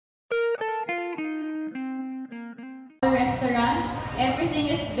our restaurant. Everything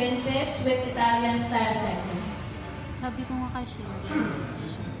is vintage with Italian style setting. Sabi ko nga kasi.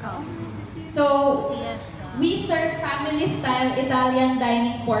 So, we serve family-style Italian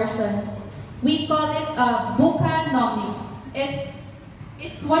dining portions. We call it Buca nomics.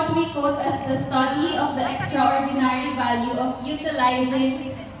 It's what we quote as the study of the extraordinary value of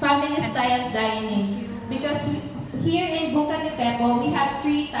utilizing family-style dining. Because here in Buca de BEppo, we have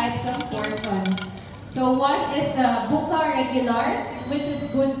 3 types of portions. So one is Buca regular, which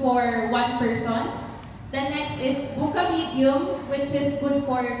is good for 1 person. The next is Buca medium, which is good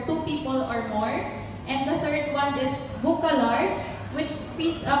for 2 people or more. And the third one is Buca large, which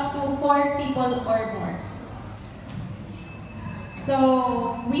feeds up to 4 people or more.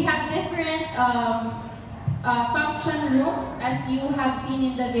 So we have different function rooms, as you have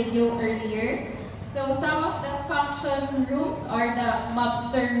seen in the video earlier. So some of the function rooms are the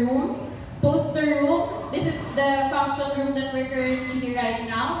mobster room, poster room. This is the function room that we're currently here right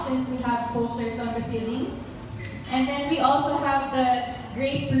now, since we have posters on the ceilings. And then we also have the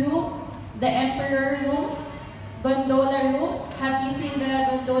grape room, the emperor room, gondola room. Have you seen the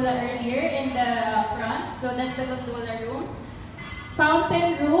gondola earlier in the front? So that's the gondola room.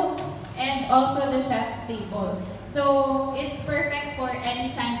 Fountain room, and also the chef's table. So it's perfect for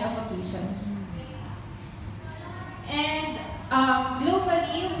any kind of occasion. And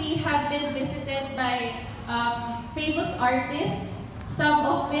globally, we have been visited by famous artists, some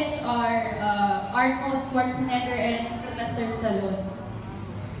of which are Arnold Schwarzenegger and Sylvester Stallone.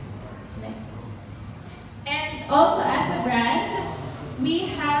 Next. And also as a brand,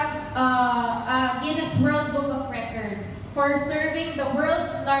 we have a Guinness World Book of Record for serving the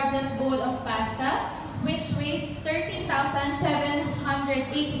world's largest bowl of pasta, which weighs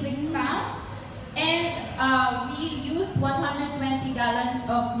 13,786 pounds, and we used 120 gallons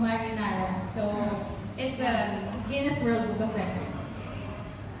of marinara. So it's a Guinness World Book of Record.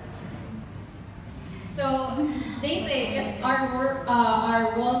 So they say if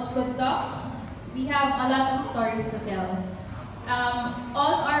our walls could talk, we have a lot of stories to tell.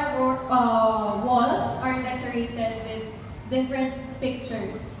 All our walls are decorated with different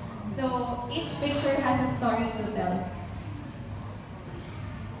pictures. So each picture has a story to tell.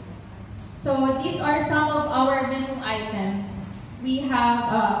 So these are some of our menu items. We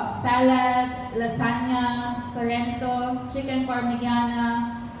have salad, lasagna, sorrento, chicken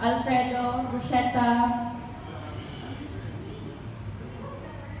parmigiana, alfredo, bruschetta,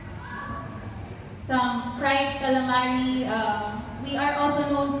 some fried calamari. We are also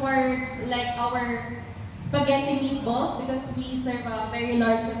known for like our spaghetti meatballs, because we serve a very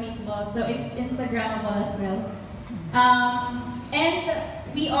large meatballs, so it's Instagrammable as well. And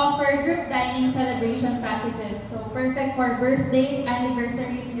we offer group dining celebration packages, so perfect for birthdays,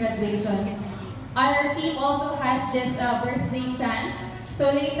 anniversaries, graduations. Our team also has this birthday chant,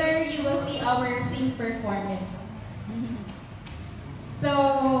 so later you will see our team perform it.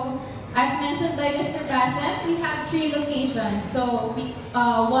 So, as mentioned by Mr. Bassett, we have 3 locations. So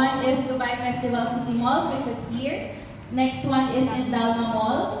one is Dubai Festival City Mall, which is here. Next one is in Dalma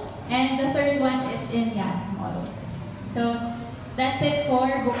Mall. And the third one is in Yas Mall. So that's it for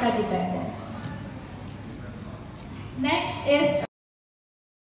Buca de BEppo. Next is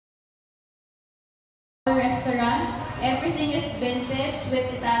our restaurant. Everything is vintage with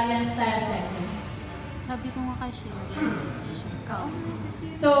Italian style setting. Sabi ko nga kasi.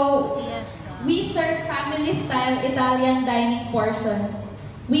 So, we serve family-style Italian dining portions.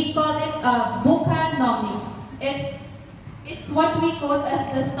 We call it Buca nomics. It's what we quote as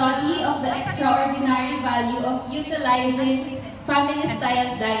the study of the extraordinary value of utilizing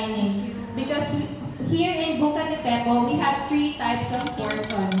family-style dining. Because here in Buca de BEppo, we have 3 types of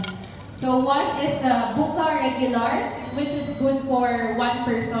portions. So one is Buca regular, which is good for 1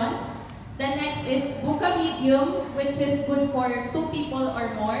 person. The next is Buca medium, which is good for 2 people or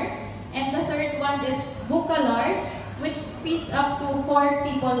more. And the third one is Buca large, which feeds up to 4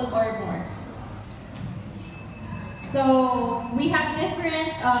 people or more. So we have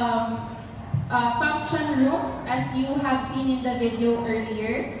different function rooms, as you have seen in the video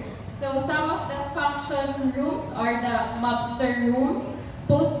earlier. So some of the function rooms are the mobster room,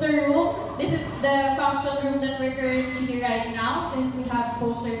 poster room. This is the function room that we're currently here right now, since we have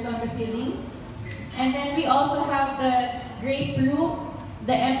posters on the ceilings. And then we also have the grape room,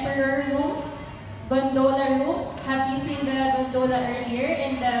 the emperor room, gondola room. Have you seen the gondola earlier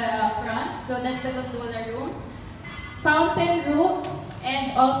in the front? So that's the gondola room. Fountain room,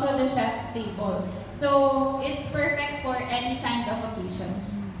 and also the chef's table. So it's perfect for any kind of occasion.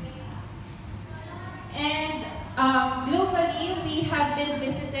 And globally, we have been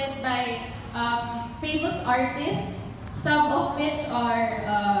visited by famous artists, some of which are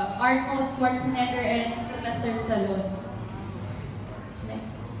Arnold Schwarzenegger and Sylvester Stallone.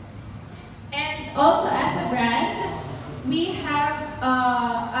 Next. And also as a brand, we have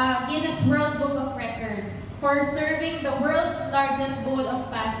a Guinness World Book of Record for serving the world's largest bowl of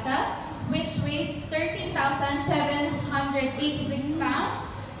pasta, which weighs 13,786 pounds.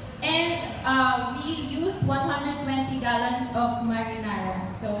 And we used 120 gallons of marinara.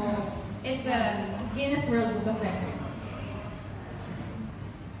 So it's a Guinness World Book of Record.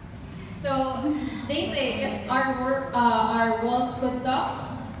 So they say if our walls could talk,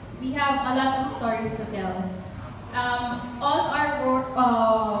 we have a lot of stories to tell. All our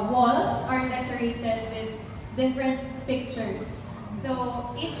walls are decorated with different pictures. So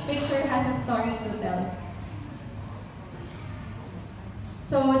each picture has a story to tell.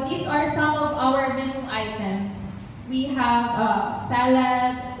 So these are some of our menu items. We have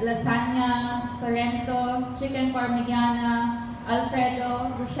salad, lasagna, sorrento, chicken parmigiana,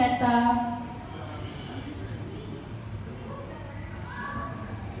 Alfredo, bruschetta,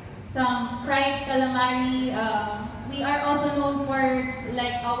 some fried calamari. We are also known for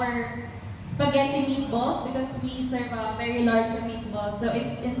like our spaghetti meatballs because we serve a very large meatball, so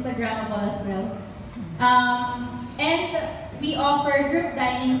it's Instagrammable as well. And we offer group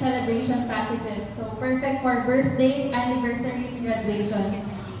dining celebration packages, so perfect for birthdays, anniversaries, graduations.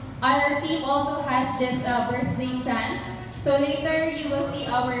 Our team also has this birthday chant, so later you will see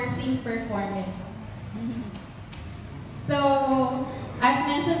our team perform it. So, as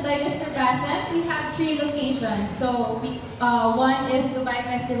mentioned by Mr. Bassem, we have 3 locations. So, one is Dubai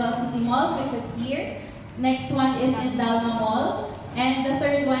Festival City Mall, which is here. Next one is in Dalma Mall. And the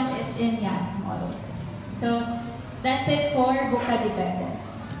third one is in Yas Mall. So, that's it for Buca de BEppo.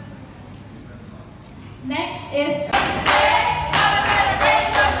 Next is